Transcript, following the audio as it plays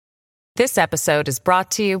This episode is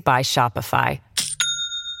brought to you by Shopify.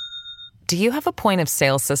 Do you have a point of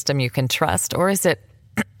sale system you can trust, or is it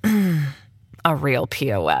a real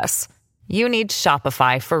POS? You need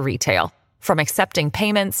Shopify for retail. From accepting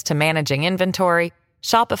payments to managing inventory,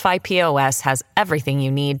 Shopify POS has everything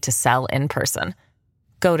you need to sell in person.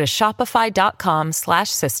 Go to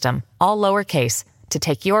shopify.com/system, all lowercase, to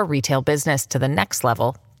take your retail business to the next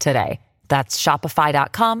level today. That's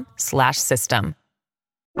shopify.com/system.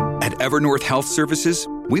 At Evernorth Health Services,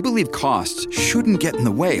 we believe costs shouldn't get in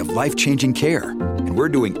the way of life-changing care, and we're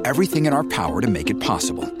doing everything in our power to make it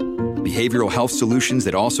possible. Behavioral health solutions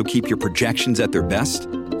that also keep your projections at their best?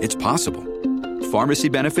 It's possible. Pharmacy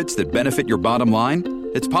benefits that benefit your bottom line?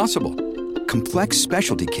 It's possible. Complex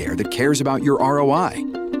specialty care that cares about your ROI?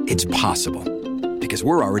 It's possible. Because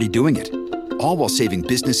we're already doing it. All while saving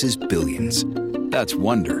businesses billions. That's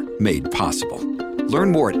Wonder made possible.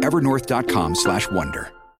 Learn more at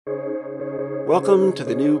evernorth.com/wonder. Welcome to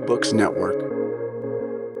the New Books Network.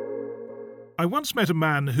 I once met a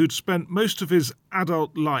man who'd spent most of his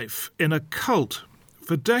adult life in a cult.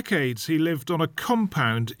 For decades, he lived on a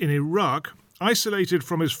compound in Iraq, isolated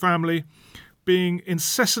from his family, being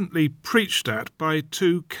incessantly preached at by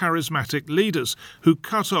two charismatic leaders who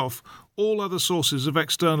cut off all other sources of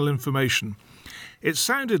external information. It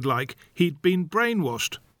sounded like he'd been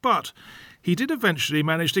brainwashed, but he did eventually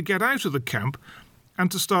manage to get out of the camp and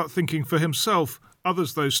to start thinking for himself.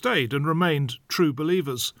 Others, though, stayed and remained true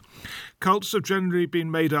believers. Cults have generally been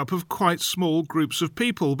made up of quite small groups of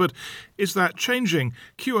people, but is that changing?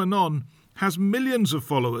 QAnon has millions of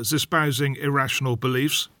followers espousing irrational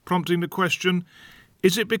beliefs, prompting the question,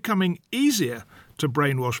 is it becoming easier to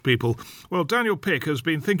brainwash people? Well, Daniel Pick has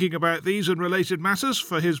been thinking about these and related matters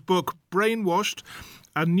for his book Brainwashed,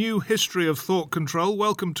 A New History of Thought Control.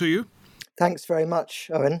 Welcome to you. Thanks very much,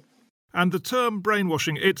 Owen. And the term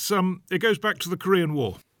brainwashing, it goes back to the Korean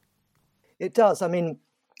War. It does. I mean,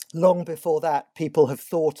 long before that, people have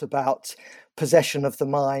thought about possession of the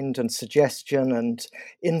mind and suggestion and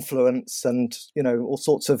influence and, all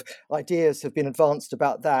sorts of ideas have been advanced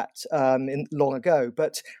about that long ago.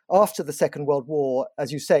 But after the Second World War,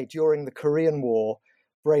 as you say, during the Korean War,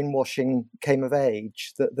 brainwashing came of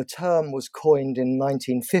age. The term was coined in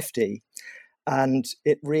 1950, and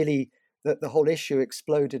it really... the whole issue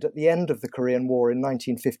exploded at the end of the Korean War in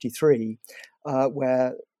 1953,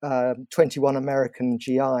 where 21 American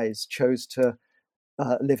GIs chose to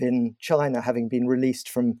live in China, having been released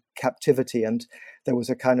from captivity. And there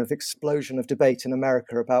was a kind of explosion of debate in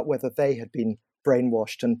America about whether they had been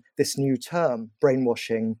brainwashed. And this new term,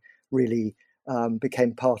 brainwashing, really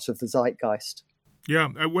became part of the zeitgeist. Yeah,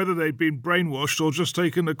 whether they'd been brainwashed or just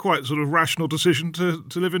taken a quite sort of rational decision to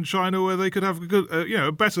live in China where they could have a good,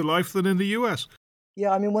 a better life than in the US.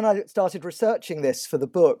 Yeah, I mean, when I started researching this for the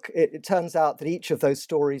book, it turns out that each of those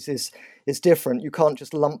stories is different. You can't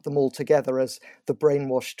just lump them all together as the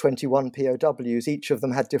brainwashed 21 POWs. Each of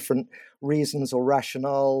them had different reasons or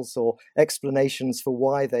rationales or explanations for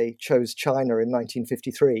why they chose China in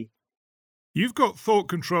 1953. You've got thought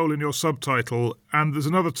control in your subtitle, and there's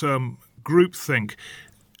another term, groupthink.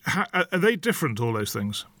 Are they different, all those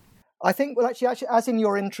things? I think, well, actually, as in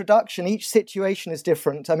your introduction, each situation is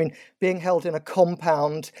different. I mean, being held in a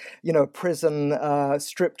compound, a prison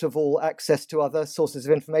stripped of all access to other sources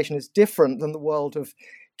of information is different than the world of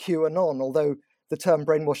QAnon, although the term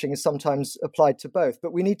brainwashing is sometimes applied to both.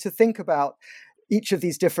 But we need to think about each of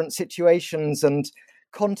these different situations and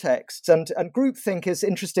contexts. And groupthink is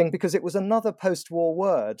interesting because it was another post-war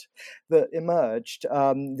word that emerged,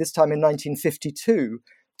 this time in 1952,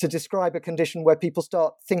 to describe a condition where people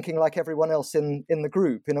start thinking like everyone else in the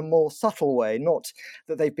group in a more subtle way, not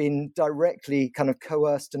that they've been directly kind of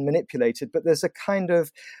coerced and manipulated, but there's a kind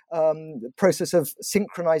of process of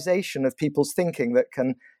synchronization of people's thinking that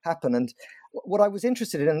can happen. And what I was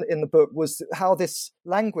interested in the book was how this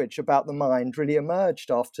language about the mind really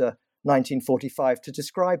emerged after 1945 to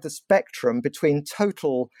describe the spectrum between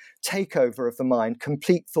total takeover of the mind,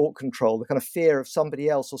 complete thought control, the kind of fear of somebody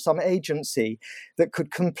else or some agency that could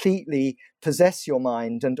completely possess your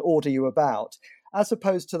mind and order you about, as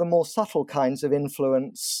opposed to the more subtle kinds of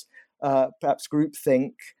influence, perhaps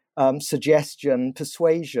groupthink, suggestion,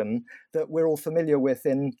 persuasion that we're all familiar with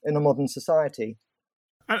in a modern society.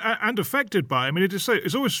 And affected by, I mean,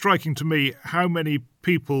 it's always striking to me how many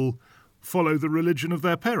people follow the religion of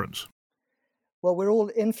their parents. Well, we're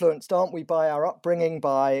all influenced, aren't we, by our upbringing,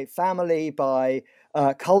 by family, by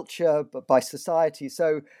culture, by society.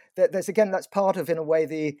 So that's part of, in a way,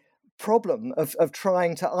 the problem of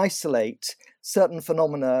trying to isolate certain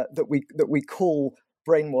phenomena that we call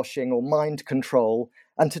brainwashing or mind control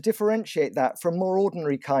and to differentiate that from more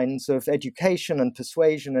ordinary kinds of education and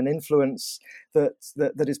persuasion and influence that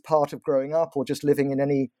is part of growing up or just living in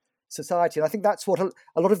any society. And I think that's what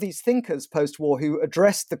a lot of these thinkers post-war who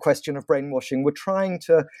addressed the question of brainwashing were trying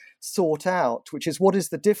to sort out, which is what is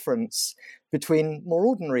the difference between more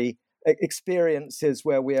ordinary experiences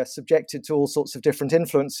where we are subjected to all sorts of different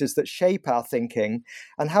influences that shape our thinking,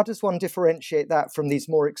 and how does one differentiate that from these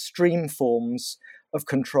more extreme forms of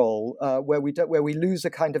control where we lose a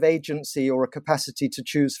kind of agency or a capacity to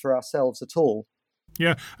choose for ourselves at all?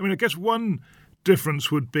 Yeah, I mean, I guess one difference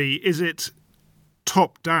would be, is it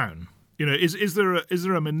top down? You know, is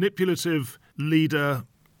there a manipulative leader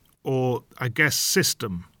or, I guess,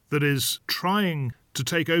 system that is trying to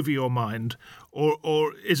take over your mind,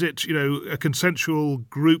 or is it, you know, a consensual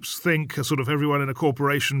groups think, a sort of everyone in a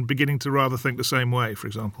corporation beginning to rather think the same way, for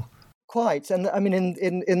example? Quite. And I mean,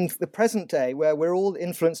 in the present day, where we're all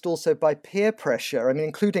influenced also by peer pressure, I mean,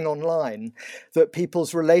 including online, that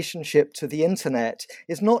people's relationship to the internet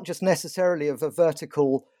is not just necessarily of a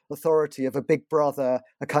vertical authority, of a big brother,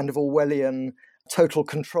 a kind of Orwellian total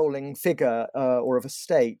controlling figure or of a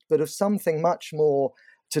state, but of something much more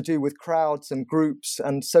to do with crowds and groups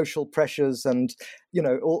and social pressures and, you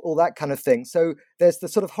know, all that kind of thing. So there's the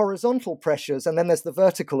sort of horizontal pressures and then there's the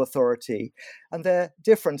vertical authority, and they're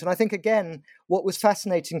different. And I think, again, what was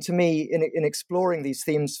fascinating to me in exploring these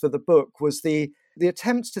themes for the book was the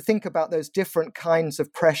attempts to think about those different kinds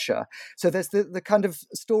of pressure. So there's the kind of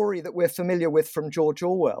story that we're familiar with from George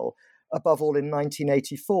Orwell, above all in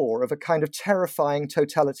 1984, of a kind of terrifying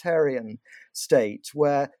totalitarian state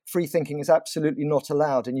where free thinking is absolutely not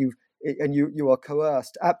allowed, and you are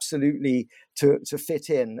coerced absolutely to fit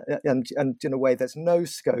in, and in a way there's no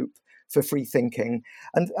scope for free thinking.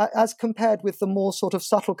 And as compared with the more sort of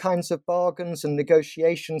subtle kinds of bargains and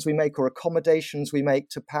negotiations we make or accommodations we make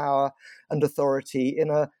to power and authority in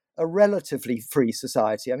a relatively free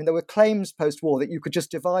society. I mean, there were claims post-war that you could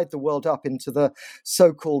just divide the world up into the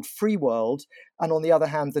so-called free world and, on the other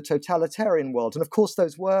hand, the totalitarian world. And of course,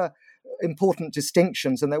 those were important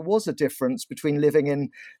distinctions, and there was a difference between living in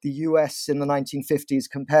the US in the 1950s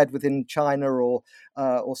compared with in China or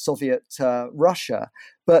Soviet Russia.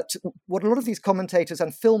 But what a lot of these commentators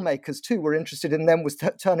and filmmakers too were interested in then was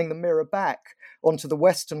turning the mirror back onto the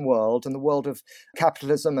Western world and the world of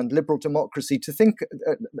capitalism and liberal democracy to think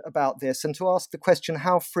about this and to ask the question,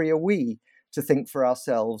 how free are we to think for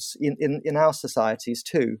ourselves in our societies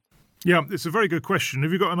too? Yeah, it's a very good question.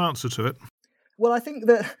 Have you got an answer to it? Well, I think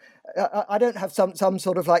that I don't have some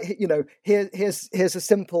sort of like, you know, here's a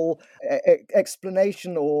simple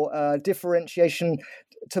explanation or differentiation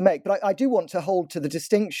to make. But I do want to hold to the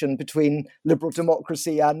distinction between liberal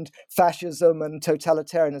democracy and fascism and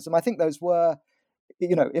totalitarianism. I think those were,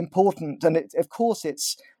 you know, important. And of course,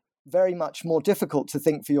 it's very much more difficult to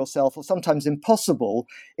think for yourself, or sometimes impossible,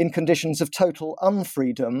 in conditions of total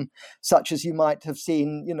unfreedom, such as you might have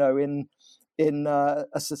seen, you know, in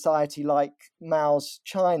a society like Mao's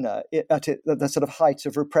China at the sort of height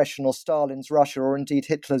of repression, or Stalin's Russia, or indeed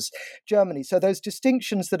Hitler's Germany. So those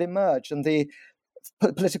distinctions that emerged and the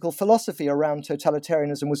political philosophy around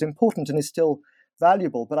totalitarianism was important and is still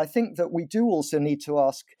valuable. But I think that we do also need to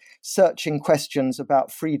ask searching questions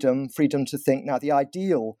about freedom to think. Now, the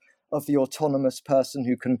ideal of the autonomous person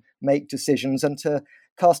who can make decisions, and to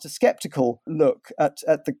cast a skeptical look at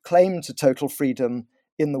the claim to total freedom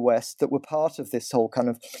in the West that were part of this whole kind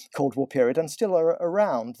of Cold War period and still are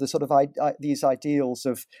around, the sort of these ideals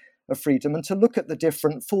of freedom, and to look at the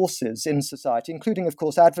different forces in society, including, of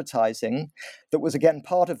course, advertising, that was, again,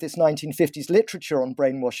 part of this 1950s literature on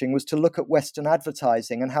brainwashing, was to look at Western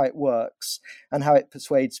advertising and how it works and how it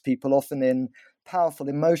persuades people, often in powerful,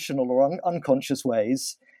 emotional or unconscious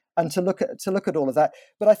ways, and to look at all of that.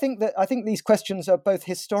 But I think these questions are both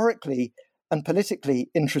historically and politically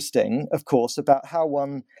interesting, of course, about how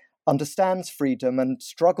one understands freedom and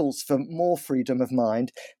struggles for more freedom of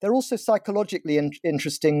mind. They're also psychologically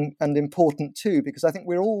interesting and important too, because I think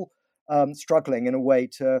we're all struggling in a way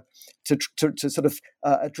to sort of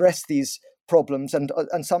address these problems, and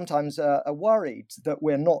sometimes are worried that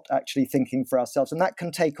we're not actually thinking for ourselves, and that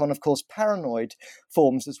can take on, of course, paranoid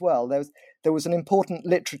forms as well. There was an important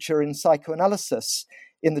literature in psychoanalysis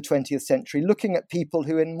in the 20th century looking at people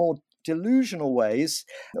who, in more delusional ways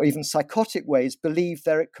or even psychotic ways, believe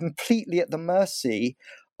they're completely at the mercy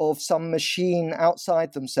of some machine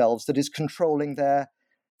outside themselves that is controlling their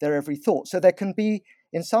every thought. So there can be,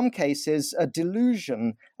 in some cases, a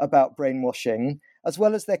delusion about brainwashing, as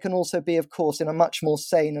well as there can also be, of course, in a much more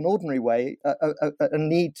sane and ordinary way, a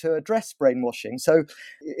need to address brainwashing. So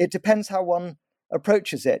it depends how one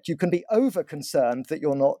approaches it. You can be over concerned that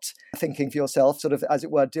you're not thinking for yourself, sort of, as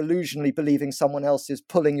it were, delusionally believing someone else is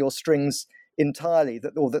pulling your strings entirely,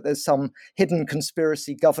 or that there's some hidden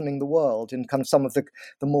conspiracy governing the world in kind of some of the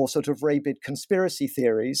more sort of rabid conspiracy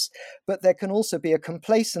theories. But there can also be a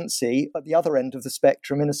complacency at the other end of the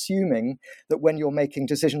spectrum in assuming that when you're making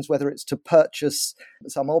decisions, whether it's to purchase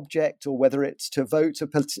some object or whether it's to vote a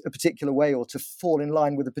particular way or to fall in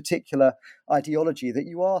line with a particular ideology, that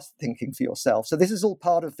you are thinking for yourself. So this is all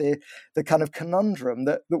part of the kind of conundrum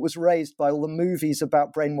that was raised by all the movies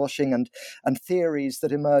about brainwashing and theories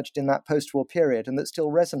that emerged in that post-war period and that still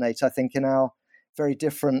resonate, I think, in our very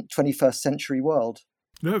different 21st century world.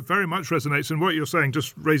 No, it very much resonates. And what you're saying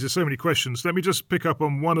just raises so many questions. Let me just pick up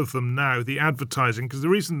on one of them now, the advertising, because the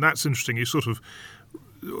reason that's interesting, you sort of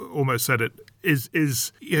almost said it, is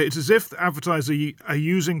it's as if the advertisers are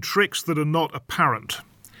using tricks that are not apparent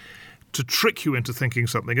to trick you into thinking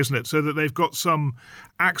something, isn't it? So that they've got some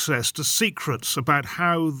access to secrets about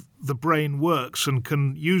how the brain works and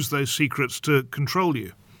can use those secrets to control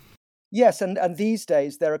you. Yes, and these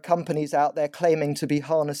days there are companies out there claiming to be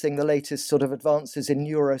harnessing the latest sort of advances in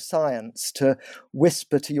neuroscience to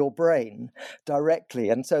whisper to your brain directly.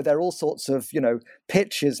 And so there are all sorts of,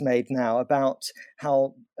 pitches made now about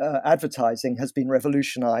how advertising has been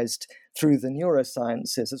revolutionized through the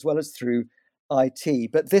neurosciences as well as through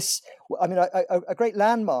IT. But this, a great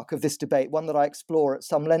landmark of this debate, one that I explore at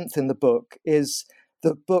some length in the book, is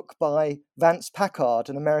the book by Vance Packard,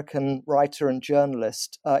 an American writer and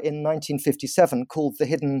journalist, in 1957 called The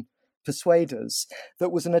Hidden Persuaders,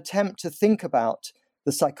 that was an attempt to think about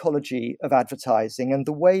the psychology of advertising and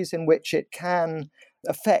the ways in which it can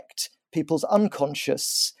affect people's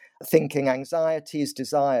unconscious thinking, anxieties,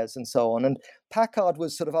 desires, and so on. And Packard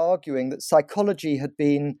was sort of arguing that psychology had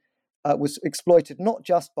been was exploited not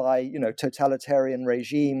just by totalitarian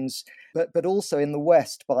regimes, but also in the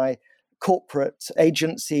West by corporate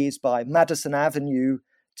agencies, by Madison Avenue,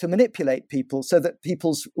 to manipulate people so that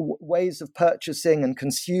people's ways of purchasing and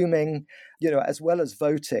consuming, as well as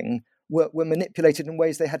voting, were manipulated in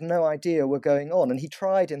ways they had no idea were going on. And he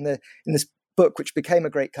tried in this book, which became a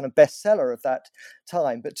great kind of bestseller of that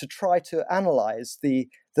time, but to try to analyze the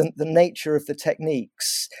nature of the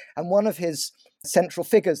techniques. And one of his central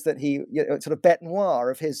figures that he, sort of bête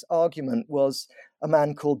noire of his argument, was a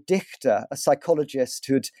man called Dichter, a psychologist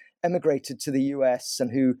who'd emigrated to the US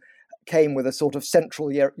and who came with a sort of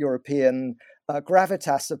Central European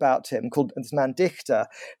gravitas about him, called this man Dichter,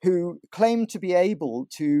 who claimed to be able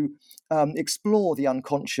to explore the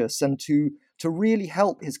unconscious and to really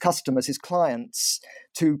help his customers, his clients,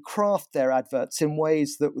 to craft their adverts in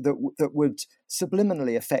ways that would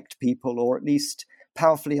subliminally affect people, or at least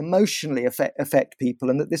powerfully emotionally affect people,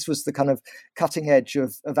 and that this was the kind of cutting edge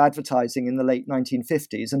of advertising in the late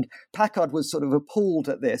 1950s. And Packard was sort of appalled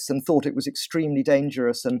at this and thought it was extremely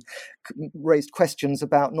dangerous and raised questions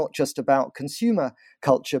about not just about consumer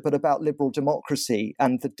culture, but about liberal democracy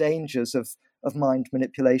and the dangers of mind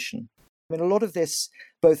manipulation. I mean, a lot of this,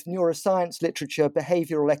 both neuroscience literature,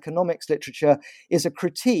 behavioral economics literature, is a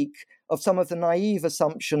critique of some of the naive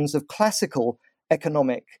assumptions of classical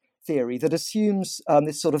economic theory that assumes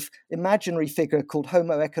this sort of imaginary figure called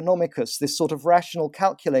Homo economicus, this sort of rational,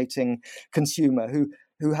 calculating consumer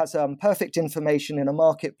who has perfect information in a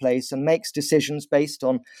marketplace and makes decisions based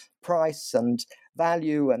on price and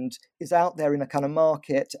value and is out there in a kind of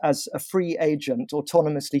market as a free agent,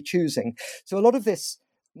 autonomously choosing. So a lot of this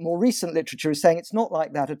more recent literature is saying it's not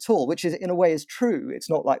like that at all, which is in a way is true.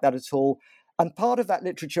 It's not like that at all. And part of that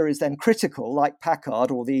literature is then critical, like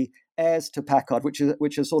Packard or the heirs to Packard, which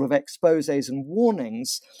are sort of exposés and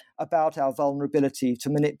warnings about our vulnerability to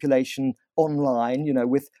manipulation online,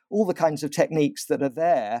 with all the kinds of techniques that are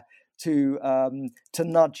there to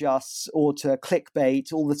nudge us or to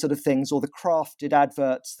clickbait, all the sort of things, or the crafted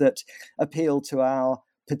adverts that appeal to our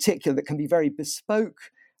particular, that can be very bespoke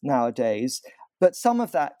nowadays. But some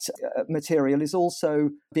of that material is also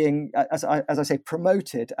being, as I say,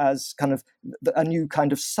 promoted as kind of a new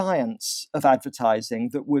kind of science of advertising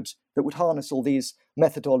that would harness all these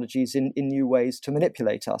methodologies in new ways to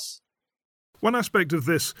manipulate us. One aspect of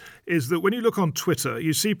this is that when you look on Twitter,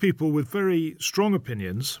 you see people with very strong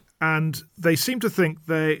opinions, and they seem to think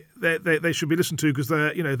they should be listened to because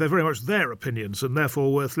they're very much their opinions and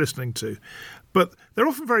therefore worth listening to. But they're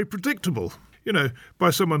often very predictable,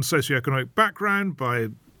 by someone's socioeconomic background, by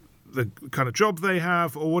the kind of job they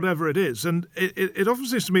have, or whatever it is. And it often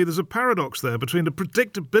seems to me there's a paradox there between the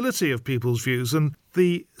predictability of people's views and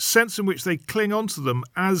the sense in which they cling onto them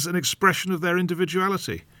as an expression of their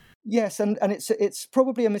individuality. Yes, and it's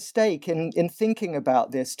probably a mistake in thinking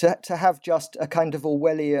about this to have just a kind of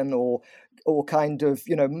Orwellian or or kind of,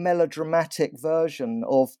 melodramatic version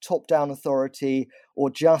of top-down authority, or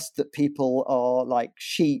just that people are like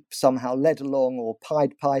sheep somehow led along, or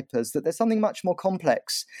Pied Pipers, that there's something much more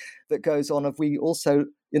complex that goes on. If we also,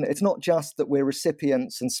 it's not just that we're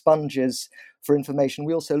recipients and sponges for information.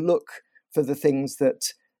 We also look for the things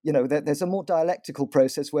that, there's a more dialectical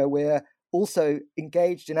process where we're also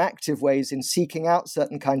engaged in active ways in seeking out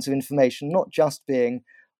certain kinds of information, not just being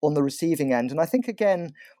on the receiving end. And I think,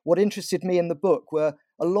 again, what interested me in the book were,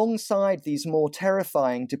 alongside these more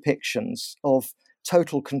terrifying depictions of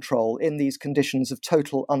total control in these conditions of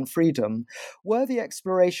total unfreedom, were the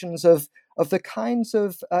explorations of the kinds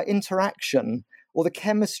of interaction or the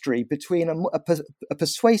chemistry between a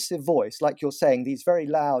persuasive voice, like you're saying, these very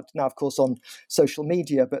loud, now of course on social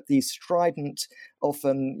media, but these strident,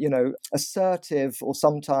 often, assertive or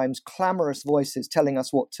sometimes clamorous voices telling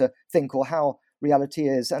us what to think or how reality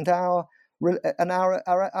is, and our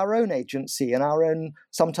own agency and our own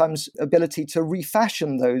sometimes ability to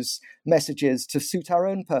refashion those messages to suit our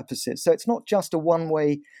own purposes. So it's not just a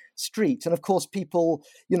one-way street. And of course, people,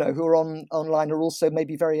 who are online are also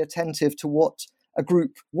maybe very attentive to what a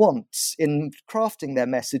group wants in crafting their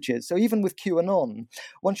messages. So even with QAnon,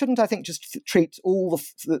 one shouldn't, I think, just treat all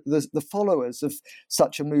the followers of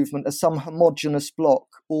such a movement as some homogenous block,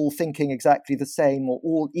 all thinking exactly the same, or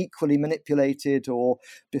all equally manipulated or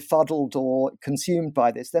befuddled or consumed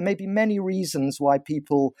by this. There may be many reasons why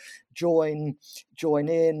people join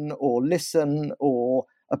in or listen or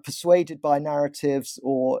are persuaded by narratives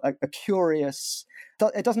or are curious.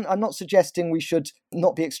 I'm not suggesting we should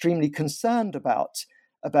not be extremely concerned about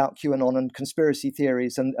QAnon and conspiracy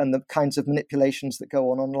theories and the kinds of manipulations that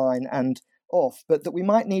go on online and off, but that we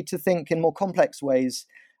might need to think in more complex ways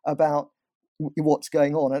about what's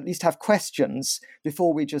going on, at least have questions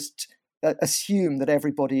before we just assume that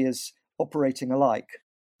everybody is operating alike.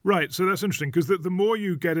 Right, so that's interesting, because the more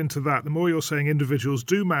you get into that, the more you're saying individuals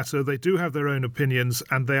do matter, they do have their own opinions,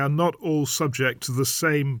 and they are not all subject to the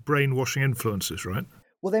same brainwashing influences, right?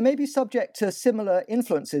 Well, they may be subject to similar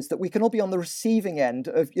influences, that we can all be on the receiving end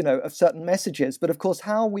of certain messages, but of course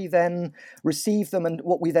how we then receive them and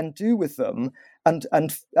what we then do with them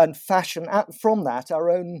and fashion from that our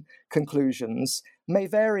own conclusions may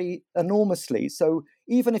vary enormously. So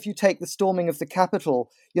even if you take the storming of the Capitol,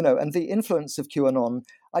 and the influence of QAnon,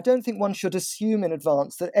 I don't think one should assume in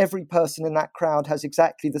advance that every person in that crowd has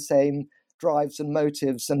exactly the same drives and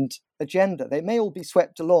motives and agenda. They may all be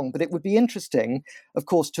swept along, but it would be interesting, of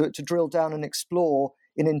course, to drill down and explore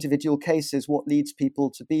in individual cases what leads people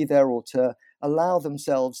to be there or to allow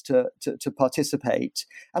themselves to participate.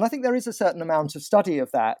 And I think there is a certain amount of study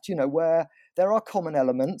of that, where there are common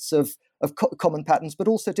elements of common patterns, but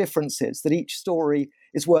also differences, that each story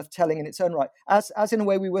is worth telling in its own right. As in a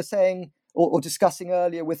way we were saying or discussing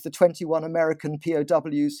earlier with the 21 American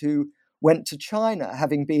POWs who went to China,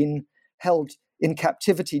 having been held in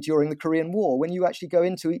captivity during the Korean War. When you actually go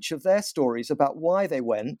into each of their stories about why they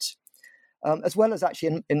went, as well as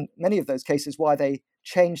actually in many of those cases why they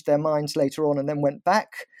changed their minds later on and then went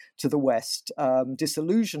back to the West,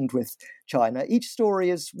 disillusioned with China, each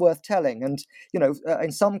story is worth telling. And,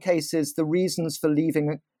 in some cases, the reasons for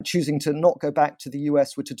choosing to not go back to the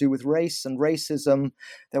US were to do with race and racism.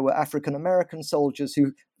 There were African American soldiers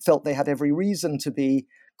who felt they had every reason to be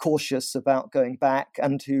cautious about going back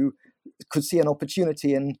and who could see an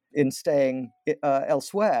opportunity in staying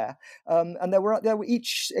elsewhere. And there were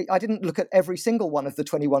each. I didn't look at every single one of the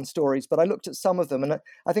 21 stories, but I looked at some of them, and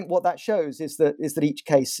I think what that shows is that each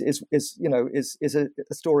case is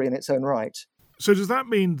a story in its own right. So does that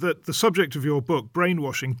mean that the subject of your book,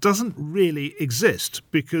 brainwashing, doesn't really exist?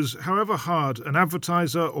 Because however hard an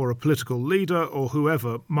advertiser or a political leader or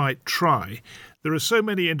whoever might try, there are so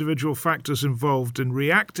many individual factors involved in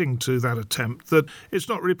reacting to that attempt that it's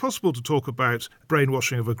not really possible to talk about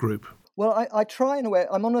brainwashing of a group. Well, I try in a way.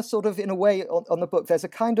 I'm on a sort of, in a way, on the book, there's a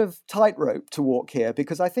kind of tightrope to walk here,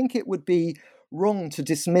 because I think it would be wrong to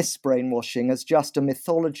dismiss brainwashing as just a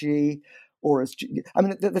mythology, or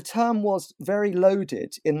the term was very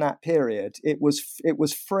loaded in that period. It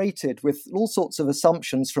was freighted with all sorts of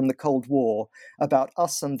assumptions from the Cold War about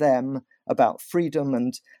us and them, about freedom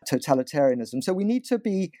and totalitarianism. So we need to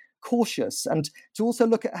be cautious and to also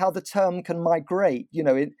look at how the term can migrate,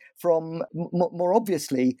 from more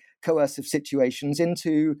obviously coercive situations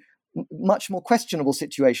into much more questionable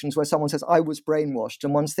situations where someone says, I was brainwashed,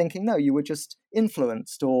 and one's thinking, no, you were just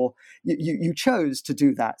influenced, or you chose to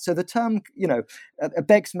do that. So the term,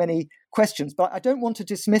 begs many questions, but I don't want to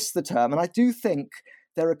dismiss the term. And I do think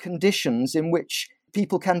there are conditions in which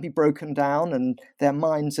people can be broken down and their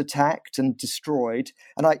minds attacked and destroyed.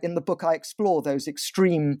 And in the book, I explore those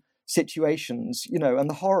extreme situations, and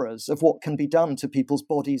the horrors of what can be done to people's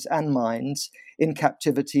bodies and minds in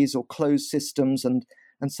captivities or closed systems and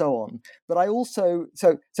so on. But I also,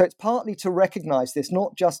 so it's partly to recognize this,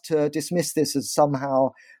 not just to dismiss this as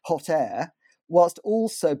somehow hot air, whilst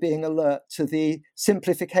also being alert to the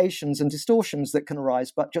simplifications and distortions that can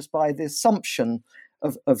arise, but just by the assumption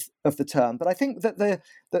of the term. But I think that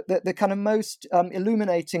the kind of most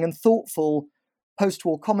illuminating and thoughtful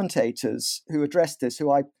post-war commentators who addressed this,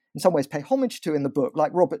 who I in some ways pay homage to in the book,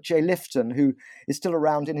 like Robert J. Lifton, who is still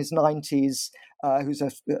around in his 90s, who's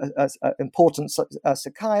an important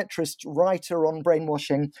psychiatrist, writer on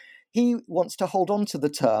brainwashing. He wants to hold on to the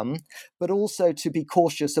term, but also to be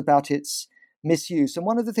cautious about its misuse. And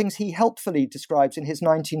one of the things he helpfully describes in his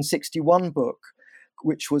 1961 book,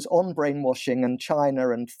 which was on brainwashing and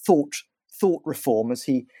China and thought reform, as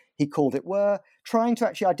he called it, were trying to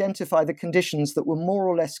actually identify the conditions that were more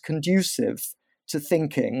or less conducive to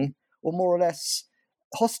thinking or more or less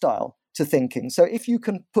hostile to thinking. So if you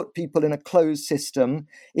can put people in a closed system,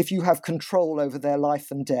 if you have control over their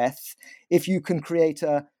life and death, if you can create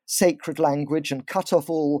a sacred language and cut off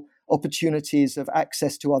all opportunities of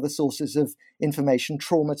access to other sources of information,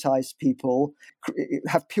 traumatize people,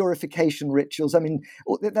 have purification rituals. I mean,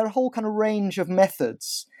 there are a whole kind of range of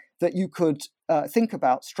methods that you could think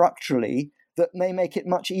about structurally that may make it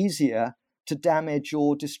much easier to damage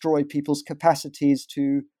or destroy people's capacities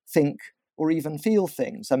to think or even feel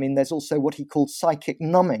things. I mean, there's also what he called psychic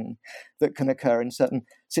numbing that can occur in certain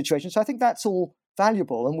situations. So I think that's all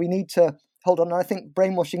valuable, and we need to hold on. I think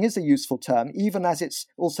brainwashing is a useful term, even as it's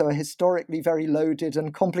also a historically very loaded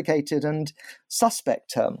and complicated and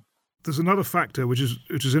suspect term. There's another factor which is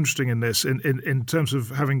interesting in this, in terms of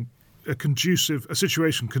having a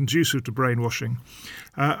situation conducive to brainwashing.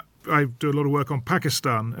 I do a lot of work on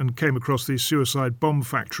Pakistan and came across these suicide bomb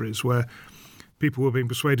factories where people were being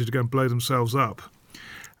persuaded to go and blow themselves up.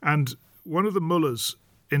 And one of the mullahs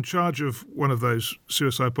in charge of one of those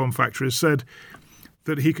suicide bomb factories said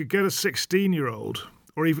that he could get a 16-year-old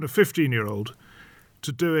or even a 15-year-old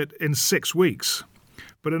to do it in 6 weeks.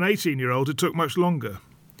 But an 18-year-old, it took much longer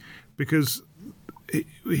because he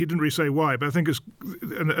didn't really say why, but I think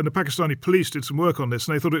and the Pakistani police did some work on this,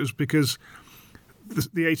 and they thought it was because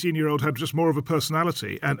the 18-year-old had just more of a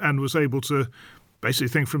personality and was able to basically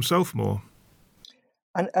think for himself more.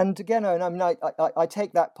 And again, I mean, I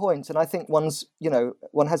take that point, and I think one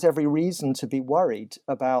has every reason to be worried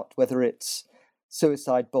about whether it's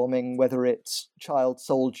suicide bombing, whether it's child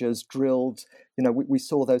soldiers drilled. We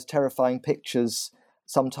saw those terrifying pictures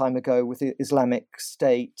some time ago with the Islamic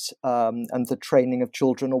State and the training of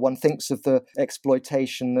children, or one thinks of the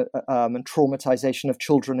exploitation and traumatization of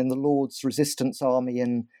children in the Lord's Resistance Army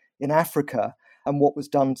in Africa, and what was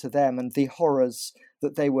done to them and the horrors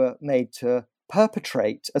that they were made to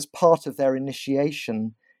perpetrate as part of their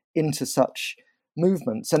initiation into such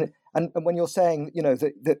movements. And when you're saying,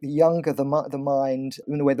 that the younger the mind,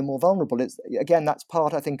 in a way, the more vulnerable, again, that's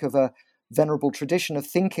part, I think, of a venerable tradition of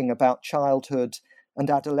thinking about childhood and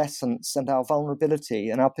adolescence and our vulnerability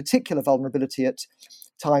and our particular vulnerability at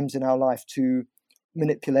times in our life to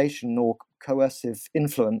manipulation or coercive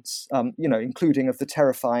influence, including of the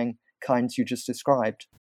terrifying kinds you just described.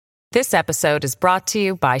 This episode is brought to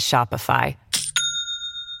you by Shopify.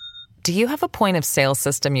 Do you have a point of sale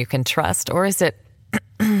system you can trust, or is it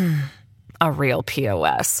a real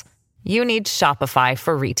POS? You need Shopify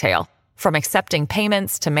for retail. From accepting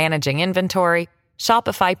payments to managing inventory,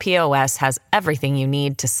 Shopify POS has everything you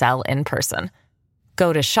need to sell in person.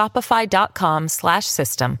 Go to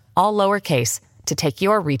shopify.com/system, all lowercase, to take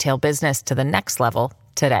your retail business to the next level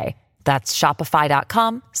today. That's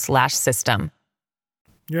shopify.com/system.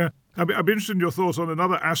 Yeah, I'd be interested in your thoughts on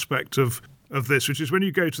another aspect of this, which is when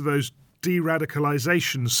you go to those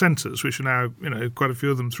de-radicalization centers, which are now, quite a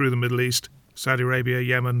few of them through the Middle East, Saudi Arabia,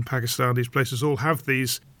 Yemen, Pakistan, these places all have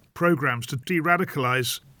these programs to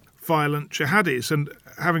de-radicalize violent jihadis. And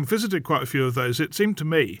having visited quite a few of those, it seemed to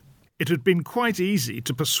me it had been quite easy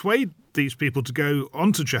to persuade these people to go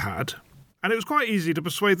onto jihad, and it was quite easy to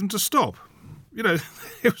persuade them to stop. It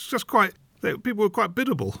was just people were quite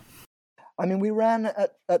biddable. I mean, we ran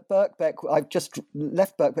at Birkbeck. I've just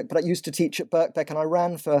left Birkbeck, but I used to teach at Birkbeck, and I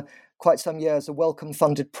ran for quite some years a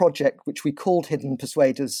Wellcome-funded project, which we called Hidden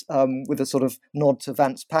Persuaders, with a sort of nod to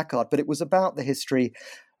Vance Packard. But it was about the history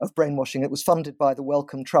of brainwashing. It was funded by the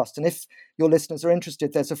Wellcome Trust. And if your listeners are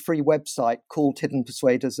interested, there's a free website called Hidden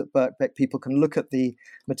Persuaders at Birkbeck. People can look at the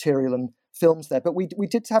material and films there. But we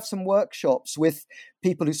did have some workshops with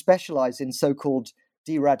people who specialize in so-called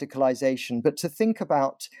de-radicalization, but to think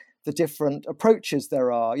about the different approaches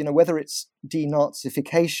there are, whether it's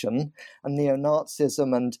denazification and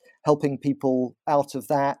neo-Nazism and helping people out of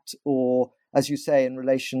that, or, as you say, in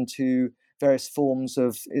relation to various forms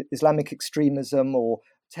of Islamic extremism or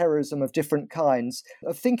terrorism of different kinds,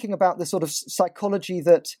 of thinking about the sort of psychology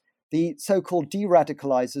that the so-called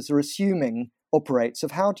de-radicalizers are assuming operates,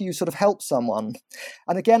 of how do you sort of help someone.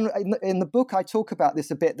 And again, in the book, I talk about this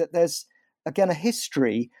a bit, that there's, again, a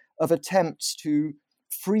history of attempts to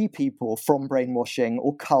free people from brainwashing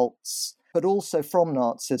or cults, but also from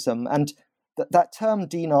Nazism. And that term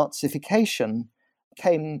denazification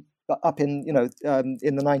came up in the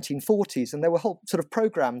 1940s, and there were whole sort of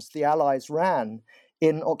programs the Allies ran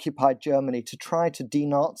in occupied Germany to try to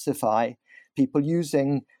denazify people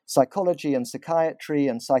using psychology and psychiatry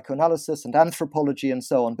and psychoanalysis and anthropology and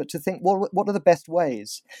so on, but to think, well, what are the best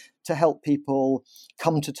ways to help people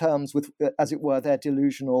come to terms with, as it were, their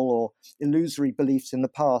delusional or illusory beliefs in the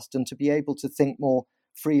past, and to be able to think more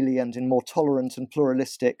freely and in more tolerant and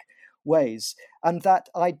pluralistic ways. And that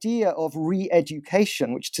idea of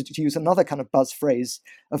re-education, which, to use another kind of buzz phrase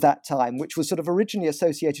of that time, which was sort of originally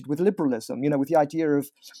associated with liberalism, with the idea of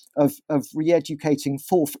re-educating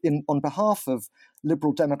on behalf of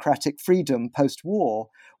liberal democratic freedom post-war,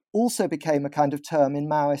 also became a kind of term in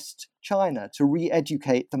Maoist China, to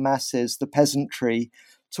re-educate the masses, the peasantry,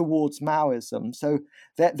 towards Maoism. So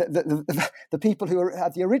the people who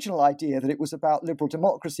had the original idea that it was about liberal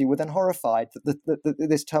democracy were then horrified that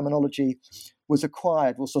this terminology was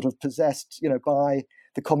acquired, was sort of possessed, by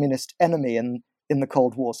the communist enemy in the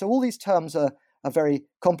Cold War. So all these terms are very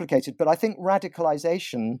complicated, but I think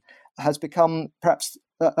radicalization has become perhaps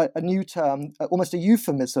a new term, almost a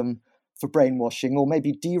euphemism for brainwashing, or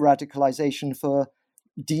maybe de-radicalization for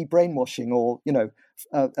de-brainwashing, or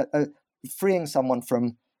freeing someone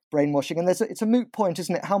from brainwashing. And it's a moot point,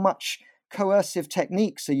 isn't it, how much coercive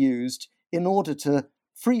techniques are used in order to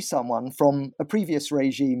free someone from a previous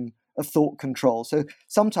regime of thought control. So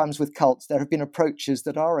sometimes with cults, there have been approaches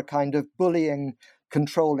that are a kind of bullying,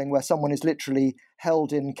 controlling, where someone is literally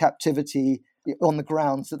held in captivity on the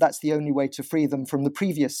grounds that that's the only way to free them from the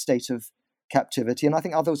previous state of captivity. And I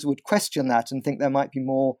think others would question that and think there might be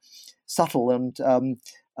more subtle and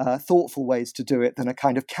thoughtful ways to do it than a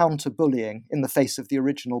kind of counter-bullying in the face of the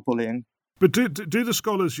original bullying. But do the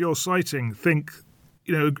scholars you're citing think,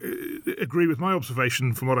 agree with my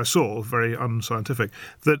observation from what I saw, very unscientific,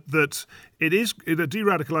 that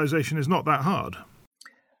de-radicalization is not that hard?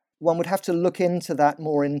 One would have to look into that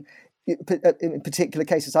more in particular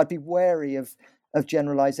cases. I'd be wary of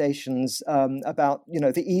generalizations about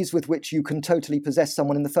the ease with which you can totally possess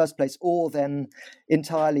someone in the first place, or then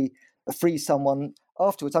entirely free someone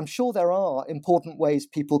afterwards. I'm sure there are important ways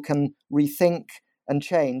people can rethink and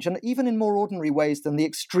change, and even in more ordinary ways than the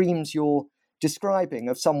extremes you're describing,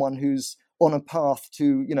 of someone who's on a path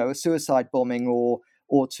to a suicide bombing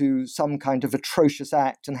or to some kind of atrocious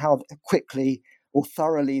act, and how quickly or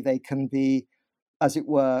thoroughly they can be, as it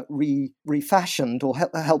were, refashioned or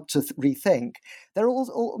help to rethink. There are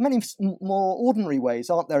all many more ordinary ways,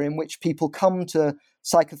 aren't there, in which people come to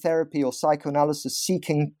psychotherapy or psychoanalysis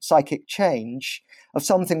seeking psychic change of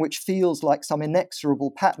something which feels like some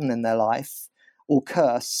inexorable pattern in their life, or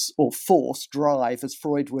curse, or force, drive, as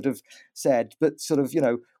Freud would have said, but sort of,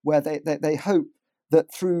 where they hope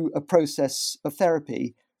that through a process of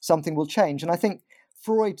therapy, something will change. And I think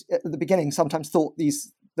Freud at the beginning sometimes thought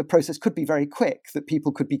the process could be very quick, that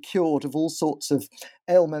people could be cured of all sorts of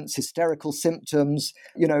ailments, hysterical symptoms,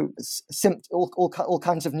 all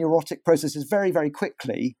kinds of neurotic processes very, very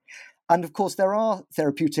quickly. And of course, there are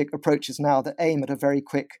therapeutic approaches now that aim at a very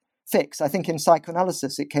quick fix. I think in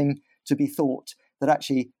psychoanalysis, it came to be thought that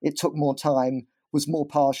actually it took more time, was more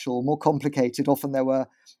partial, more complicated. Often there were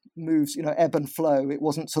moves, ebb and flow. It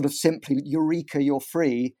wasn't sort of simply, eureka, you're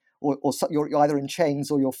free, or you're either in chains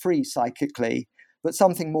or you're free psychically, but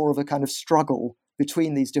something more of a kind of struggle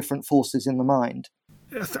between these different forces in the mind.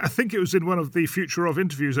 I think it was in one of the Future of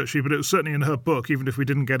interviews, actually, but it was certainly in her book, even if we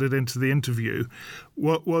didn't get it into the interview,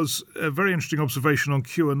 what was a very interesting observation on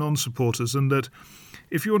QAnon supporters, and that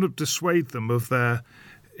if you want to dissuade them of their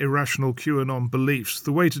irrational QAnon beliefs,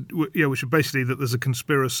 the way to, which are basically that there's a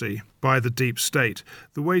conspiracy by the deep state,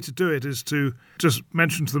 the way to do it is to just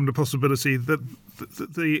mention to them the possibility that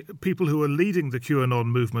the people who are leading the QAnon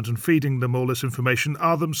movement and feeding them all this information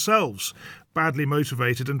are themselves badly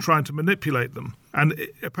motivated and trying to manipulate them. And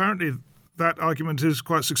apparently that argument is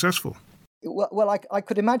quite successful. Well, I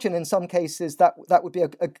could imagine in some cases that would be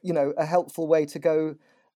a helpful way to go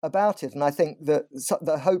about it. And I think that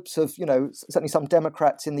the hopes of, certainly some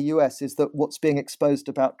Democrats in the US is that what's being exposed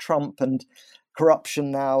about Trump and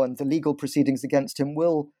corruption now and the legal proceedings against him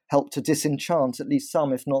will help to disenchant at least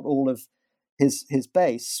some, if not all, of his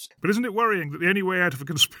base. But isn't it worrying that the only way out of a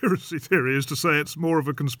conspiracy theory is to say it's more of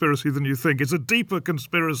a conspiracy than you think? It's a deeper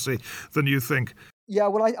conspiracy than you think. Yeah,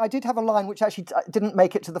 well, I did have a line which actually didn't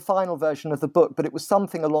make it to the final version of the book, but it was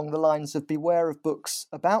something along the lines of beware of books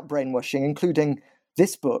about brainwashing, including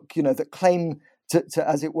this book, that claim to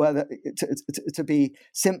as it were, to be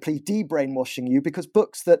simply de-brainwashing you, because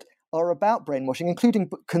books that are about brainwashing, including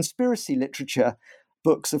conspiracy literature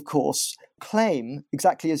books, of course, claim,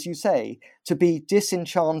 exactly as you say, to be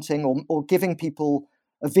disenchanting or giving people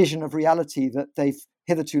a vision of reality that they've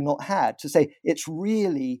hitherto not had, to say it's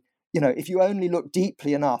really, if you only look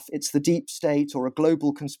deeply enough, it's the deep state or a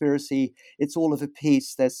global conspiracy, it's all of a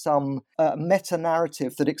piece, there's some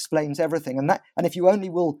meta-narrative that explains everything. And if you only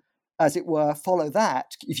will, as it were, follow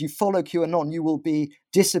that, if you follow QAnon, you will be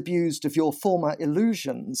disabused of your former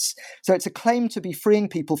illusions. So it's a claim to be freeing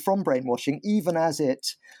people from brainwashing, even as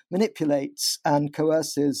it manipulates and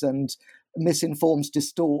coerces and misinforms,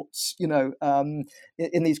 distorts,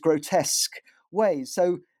 in these grotesque ways.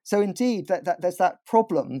 So indeed, that there's that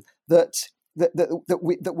problem that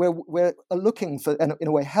we're looking for, in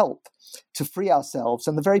a way, help to free ourselves,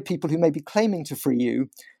 and the very people who may be claiming to free you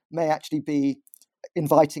may actually be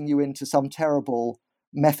inviting you into some terrible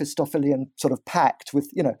Mephistophelian sort of pact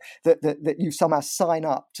with, that you somehow sign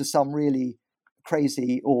up to some really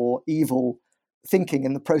crazy or evil thinking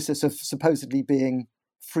in the process of supposedly being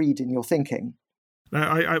freed in your thinking.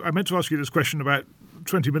 Now, I meant to ask you this question about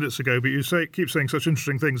 20 minutes ago, but you keep saying such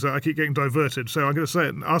interesting things that I keep getting diverted. So I'm going to say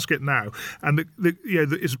it and ask it now. And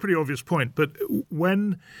it's a pretty obvious point. But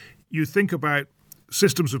when you think about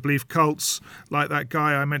systems of belief, cults, like that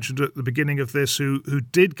guy I mentioned at the beginning of this, who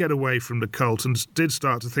did get away from the cult and did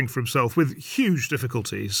start to think for himself with huge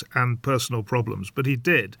difficulties and personal problems, but he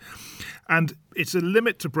did. And it's a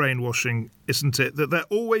limit to brainwashing, isn't it, that there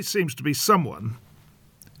always seems to be someone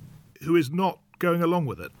who is not going along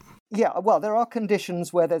with it. Yeah, well, there are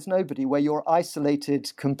conditions where there's nobody, where you're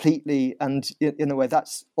isolated completely, and in a way,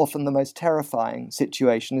 that's often the most terrifying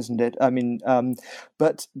situation, isn't it? I mean,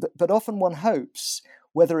 but often one hopes,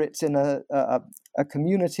 whether it's in a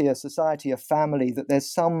community, a society, a family, that there's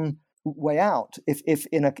some way out. If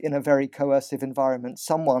in a very coercive environment,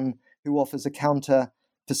 someone who offers a counter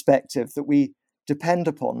perspective that we depend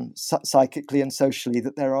upon psychically and socially,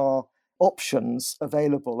 that there are options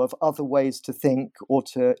available of other ways to think or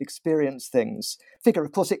to experience things.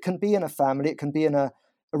 Of course, it can be in a family, it can be in a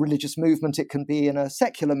religious movement, it can be in a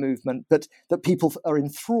secular movement, but that people are in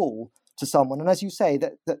thrall to someone. And as you say,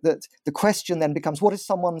 that the question then becomes, what is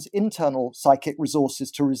someone's internal psychic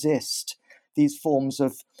resources to resist these forms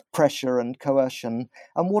of pressure and coercion,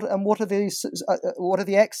 and what are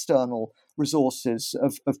the external resources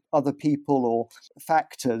of other people or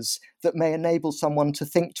factors that may enable someone to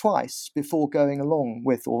think twice before going along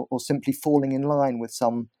with or simply falling in line with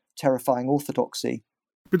some terrifying orthodoxy.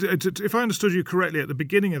 But if I understood you correctly at the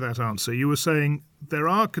beginning of that answer, you were saying there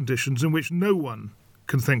are conditions in which no one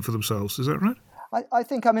can think for themselves. Is that right? I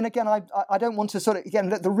think, again, I don't want to sort of, again,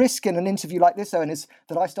 the risk in an interview like this, Owen, is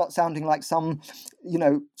that I start sounding like some,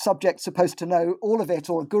 subject supposed to know all of it,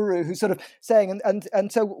 or a guru who's sort of saying,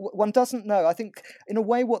 and so one doesn't know. I think, in a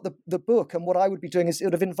way, what the book and what I would be doing is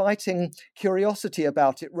sort of inviting curiosity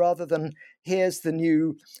about it, rather than here's the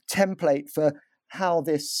new template for how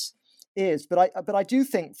this is. But I do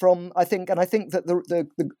think I think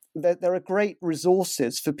that there are great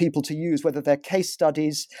resources for people to use, whether they're case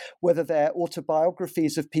studies, whether they're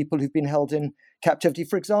autobiographies of people who've been held in captivity.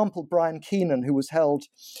 For example, Brian Keenan, who was held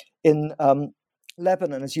in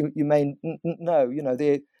Lebanon, as you may know,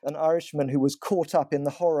 an Irishman who was caught up in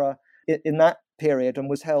the horror in that period and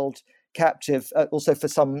was held captive also for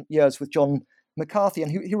some years with John McCarthy,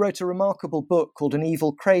 and he wrote a remarkable book called An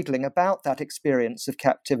Evil Cradling about that experience of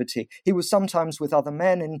captivity. He was sometimes with other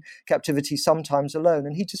men in captivity, sometimes alone,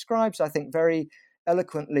 and he describes, I think, very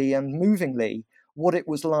eloquently and movingly what it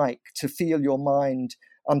was like to feel your mind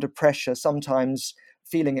under pressure, sometimes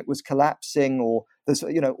feeling it was collapsing, or there's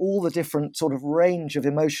all the different sort of range of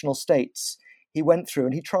emotional states he went through.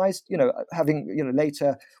 And he tries, having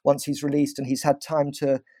later, once he's released and he's had time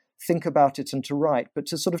to think about it and to write, but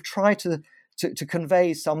to sort of try to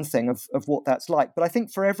convey something of what that's like. But I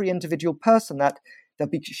think for every individual person that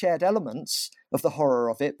there'll be shared elements of the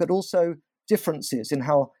horror of it, but also differences in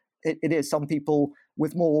how it is. Some people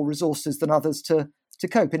with more resources than others to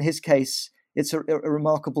cope. In his case, it's a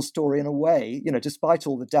remarkable story in a way, despite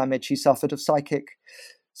all the damage he suffered, of psychic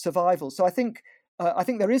survival. So I think I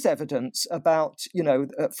think there is evidence about,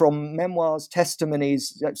 from memoirs,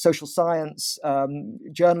 testimonies, social science,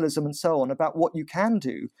 journalism, and so on, about what you can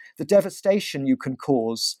do, the devastation you can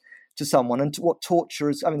cause to someone, and what torture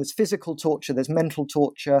is. I mean, there's physical torture, there's mental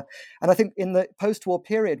torture. And I think in the post-war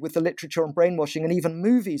period, with the literature on brainwashing and even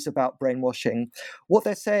movies about brainwashing, what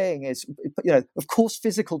they're saying is, of course,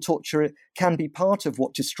 physical torture can be part of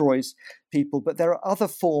what destroys people, but there are other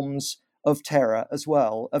forms of terror as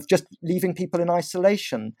well, of just leaving people in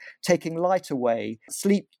isolation, taking light away,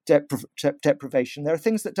 sleep deprivation. There are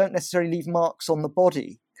things that don't necessarily leave marks on the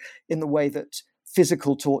body in the way that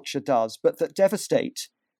physical torture does, but that devastate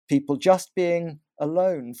people just being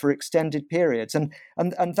alone for extended periods. And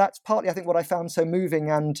that's partly, I think, what I found so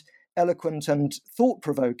moving and eloquent and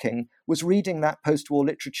thought-provoking was reading that post-war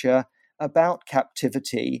literature about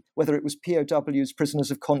captivity, whether it was POWs,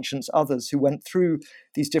 prisoners of conscience, others who went through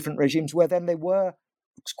these different regimes, where then they were,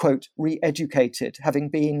 quote, re-educated, having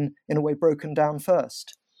been, in a way, broken down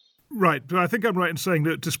first. Right, but I think I'm right in saying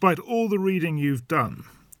that despite all the reading you've done,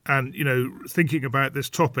 and, thinking about this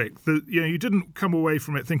topic, that, you didn't come away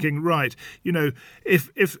from it thinking, right,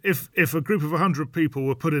 if a group of 100 people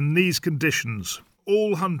were put in these conditions,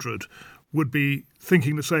 all 100 would be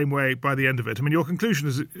thinking the same way by the end of it. I mean, your conclusion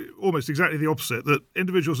is almost exactly the opposite, that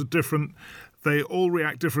individuals are different, they all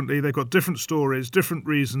react differently, they've got different stories, different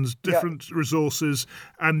reasons, different resources,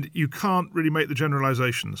 and you can't really make the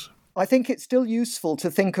generalizations. I think it's still useful to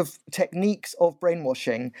think of techniques of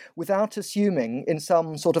brainwashing without assuming in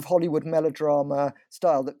some sort of Hollywood melodrama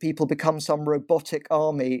style that people become some robotic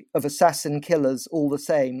army of assassin killers all the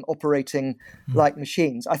same, operating like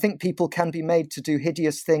machines. I think people can be made to do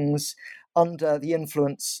hideous things under the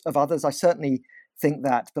influence of others. I certainly think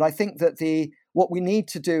that. But I think that what we need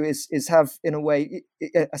to do is have, in a way,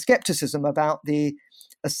 a skepticism about the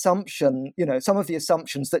assumption, some of the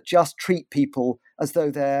assumptions that just treat people as though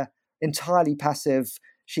they're entirely passive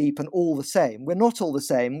sheep and all the same. We're not all the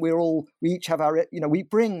same. We each have our, we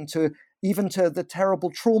bring to the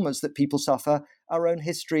terrible traumas that people suffer, our own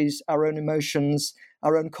histories, our own emotions,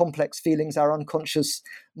 our own complex feelings, our unconscious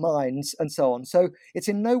minds, and so on. So it's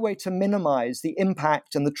in no way to minimize the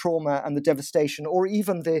impact and the trauma and the devastation, or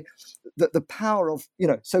even the power of,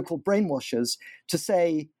 so-called brainwashers, to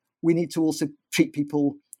say we need to also treat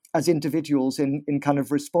people as individuals in kind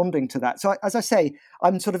of responding to that. So as I say,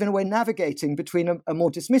 I'm sort of in a way navigating between a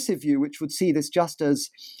more dismissive view, which would see this just as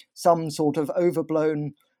some sort of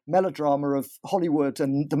overblown melodrama of Hollywood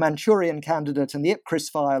and the Manchurian Candidate and the Ipcris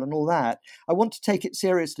file and all that. I want to take it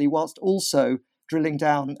seriously whilst also drilling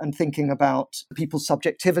down and thinking about people's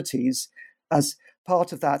subjectivities as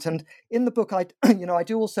part of that. And in the book, I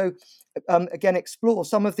do also, again, explore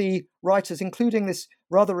some of the writers, including this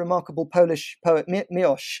rather remarkable Polish poet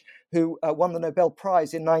Miłosz, who won the Nobel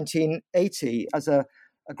Prize in 1980 as a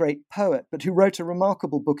great poet, but who wrote a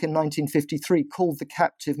remarkable book in 1953 called The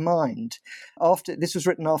Captive Mind. This was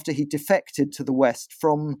written after he defected to the West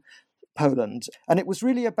from Poland. And it was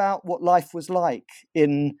really about what life was like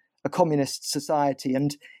in a communist society.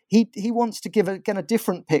 And he wants to give, again, a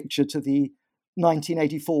different picture to the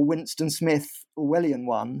 1984 Winston Smith Orwellian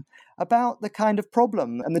one, about the kind of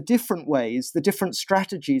problem and the different ways, the different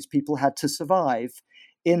strategies people had to survive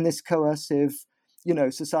in this coercive,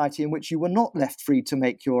 society in which you were not left free to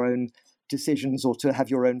make your own decisions or to have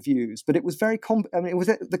your own views. But it was very, it was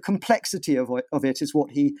the complexity of it is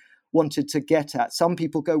what he wanted to get at. Some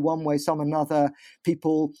people go one way, some another.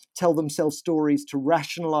 People tell themselves stories to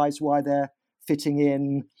rationalize why they're fitting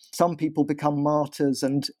in. Some people become martyrs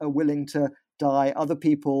and are willing to die. Other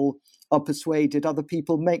people are persuaded. Other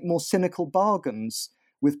people make more cynical bargains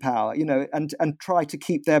with power, and try to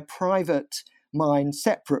keep their private mind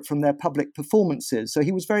separate from their public performances. So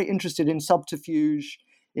he was very interested in subterfuge,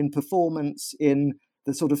 in performance, in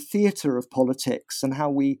the sort of theatre of politics and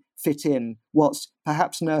how we fit in, whilst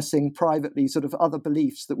perhaps nursing privately sort of other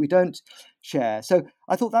beliefs that we don't share. So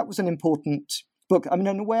I thought that was an important book. I mean,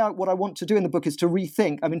 in a way, what I want to do in the book is to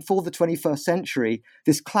rethink, for the 21st century,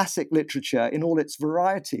 this classic literature in all its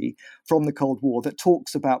variety from the Cold War that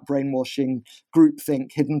talks about brainwashing,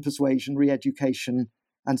 groupthink, hidden persuasion, re-education,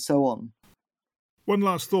 and so on. One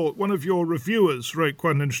last thought. One of your reviewers wrote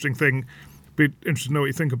quite an interesting thing. Be interested to know what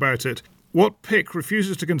you think about it. What Pick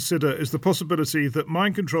refuses to consider is the possibility that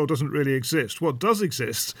mind control doesn't really exist. What does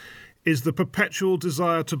exist is the perpetual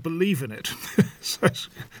desire to believe in it.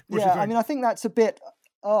 I think that's a bit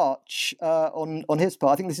arch on his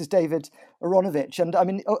part. I think this is David Aronovich. And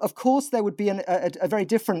of course, there would be a very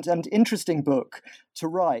different and interesting book to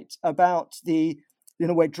write about the in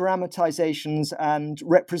a way, dramatizations and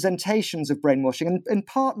representations of brainwashing. And in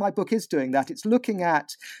part, my book is doing that. It's looking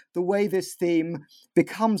at the way this theme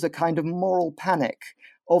becomes a kind of moral panic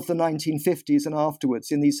of the 1950s and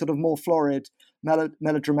afterwards in these sort of more florid,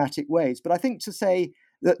 melodramatic ways. But I think to say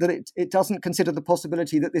that it doesn't consider the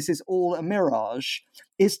possibility that this is all a mirage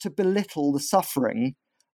is to belittle the suffering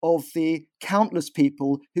of the countless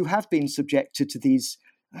people who have been subjected to these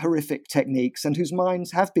horrific techniques and whose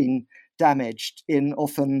minds have been damaged in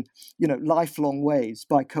often, lifelong ways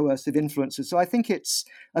by coercive influences. So I think it's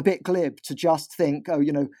a bit glib to just think,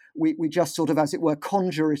 we just sort of, as it were,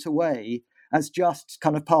 conjure it away as just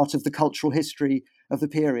kind of part of the cultural history of the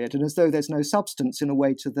period, and as though there's no substance in a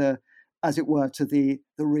way to the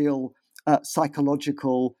real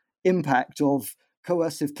psychological impact of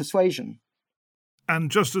coercive persuasion.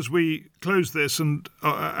 And just as we close this, and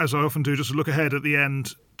as I often do, just to look ahead at the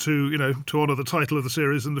end to honour the title of the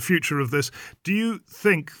series and the future of this, do you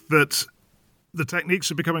think that the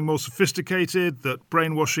techniques are becoming more sophisticated, that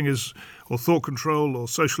brainwashing or thought control or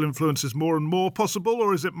social influence is more and more possible,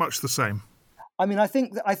 or is it much the same? I mean, I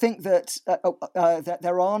think that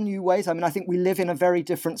there are new ways. I mean, I think we live in a very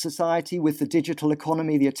different society with the digital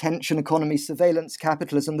economy, the attention economy, surveillance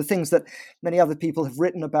capitalism, the things that many other people have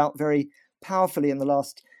written about very powerfully in the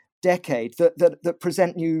last decade that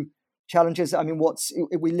present new challenges. I mean,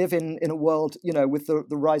 we live in a world, with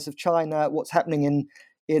the rise of China, what's happening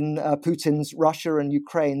in Putin's Russia and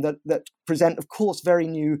Ukraine that present, of course, very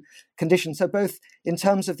new conditions. So both in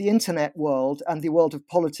terms of the internet world and the world of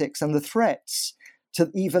politics and the threats to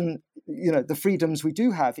even, the freedoms we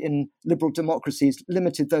do have in liberal democracies,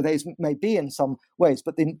 limited though they may be in some ways,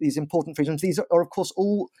 but these important freedoms, these are, of course,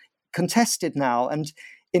 all contested now and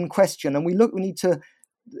in question. And we need to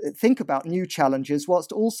think about new challenges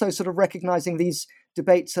whilst also sort of recognizing these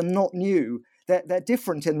debates are not new. They're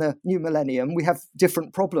different in the new millennium. We have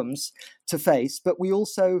different problems to face, but we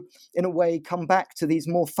also, in a way, come back to these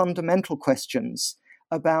more fundamental questions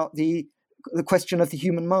about the question of the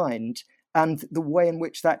human mind and the way in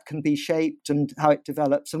which that can be shaped and how it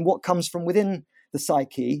develops and what comes from within the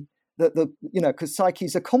psyche. Because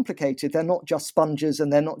psyches are complicated. They're not just sponges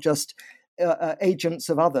and they're not just agents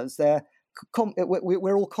of others.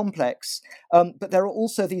 We're all complex, but there are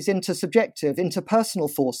also these intersubjective, interpersonal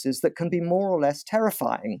forces that can be more or less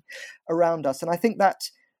terrifying around us. And I think that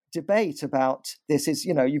debate about this is,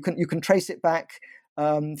 you can trace it back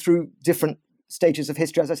through different stages of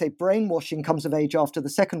history. As I say, brainwashing comes of age after the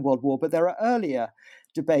Second World War, but there are earlier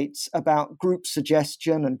debates about group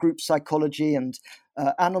suggestion and group psychology and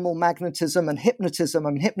animal magnetism and hypnotism.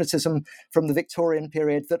 I mean, hypnotism from the Victorian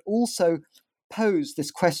period that also pose this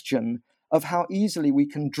question of how easily we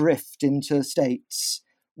can drift into states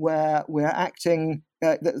where we're acting,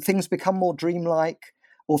 that things become more dreamlike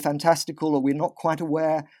or fantastical, or we're not quite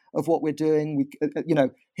aware of what we're doing.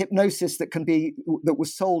 Hypnosis that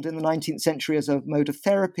was sold in the 19th century as a mode of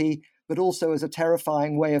therapy, but also as a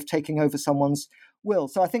terrifying way of taking over someone's will.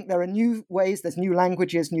 So I think there are new ways, there's new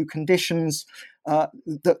languages, new conditions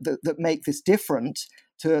that make this different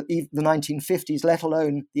to the 1950s, let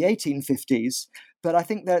alone the 1850s. But I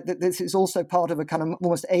think that this is also part of a kind of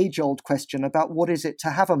almost age-old question about what is it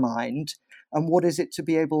to have a mind and what is it to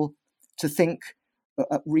be able to think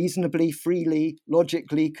reasonably, freely,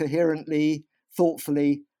 logically, coherently,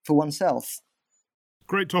 thoughtfully for oneself.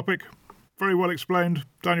 Great topic. Very well explained.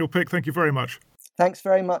 Daniel Pick, thank you very much. Thanks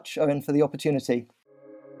very much, Owen, for the opportunity.